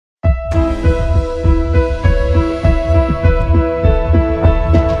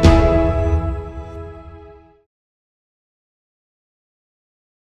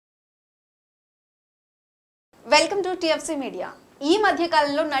Welcome to TFC media. ఈ మధ్య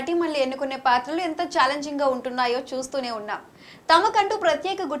కాలంలో నటిమల్లి ఎన్నుకునే పాత్రలు ఎంత ఛాలెంజింగ్ గా ఉంటున్నాయో చూస్తూనే ఉన్నాం. తమకంటూ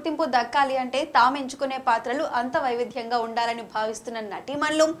ప్రత్యేక గుర్తింపు దక్కాలి అంటే తాము ఎంచుకునే పాత్రలు అంత వైవిధ్యంగా ఉండాలని భావిస్తున్న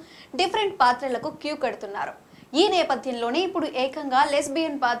నటిమల్లు డిఫరెంట్ పాత్రలకు క్యూ కడుతున్నారు. ఈ నేపథ్యంలోనే ఇప్పుడు ఏకంగా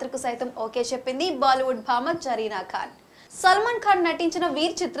లెస్బియన్ పాత్రకు సైతం ఓకే చెప్పింది బాలీవుడ్ భామ జరీనా ఖాన్. సల్మాన్ ఖాన్ నటించిన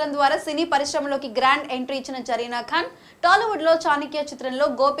వీర్ చిత్రం ద్వారా సినీ పరిశ్రమలోకి గ్రాండ్ ఎంట్రీ ఇచ్చిన జరీనా ఖాన్ టాలీవుడ్ లో చాణక్య చిత్రంలో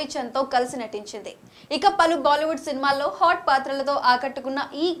గోపీచంద్ తో కలిసి నటించింది. ఇక పలు బాలీవుడ్ సినిమాల్లో హాట్ పాత్రలతో ఆకట్టుకున్న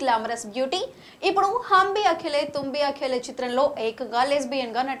ఈ గ్లామరస్ బ్యూటీ ఇప్పుడు హంబి అఖిలే తుంబి అఖిలే చిత్రంలో ఏకంగా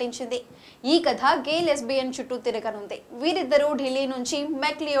లెస్బియన్ గా నటించింది. ఈ కథ గే లెస్బియన్ చుట్టూ తిరగనుంది. వీరిద్దరూ ఢిల్లీ నుంచి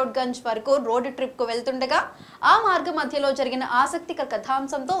మెక్లియోడ్గంజ్ వరకు రోడ్ ట్రిప్ కు వెళ్తుండగా ఆ మార్గ మధ్యలో జరిగిన ఆసక్తికర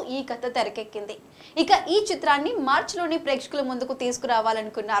కథాంశంతో ఈ కథ తెరకెక్కింది. ఇక ఈ చిత్రాన్ని మార్చిలోని ప్రేక్షకుల ముందుకు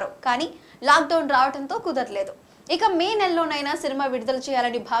తీసుకురావాలనుకున్నారు, కానీ లాక్డౌన్ రావడంతో కుదరలేదు. ఇక మే నెలలోనైనా సినిమా విడుదల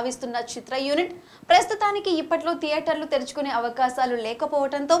చేయాలని భావిస్తున్న చిత్ర యూనిట్ ప్రస్తుతానికి ఇప్పట్లో థియేటర్లు తెరుచుకునే అవకాశాలు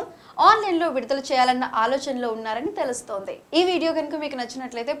లేకపోవడంతో ఆన్లైన్ లో విడుదల చేయాలన్న ఆలోచనలో ఉన్నారని తెలుస్తోంది. ఈ వీడియో కనుక మీకు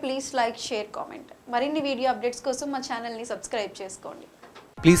నచ్చినట్లయితే ప్లీజ్ లైక్, షేర్, కామెంట్. మరిన్ని వీడియో అప్డేట్స్ కోసం మా ఛానల్ ని సబ్స్క్రైబ్ చేసుకోండి.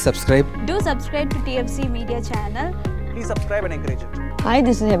 Please subscribe. Do subscribe to TFC Media channel. Please subscribe and encourage it. Hi,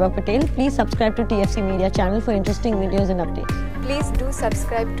 this is Heba Patel. Please subscribe to TFC Media channel for interesting videos and updates. Please do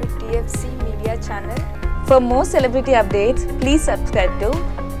subscribe to TFC Media channel. For more celebrity updates, please subscribe to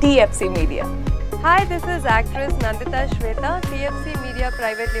TFC Media. Hi, this is actress Nandita Shweta, TFC Media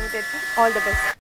Private Limited. All the best.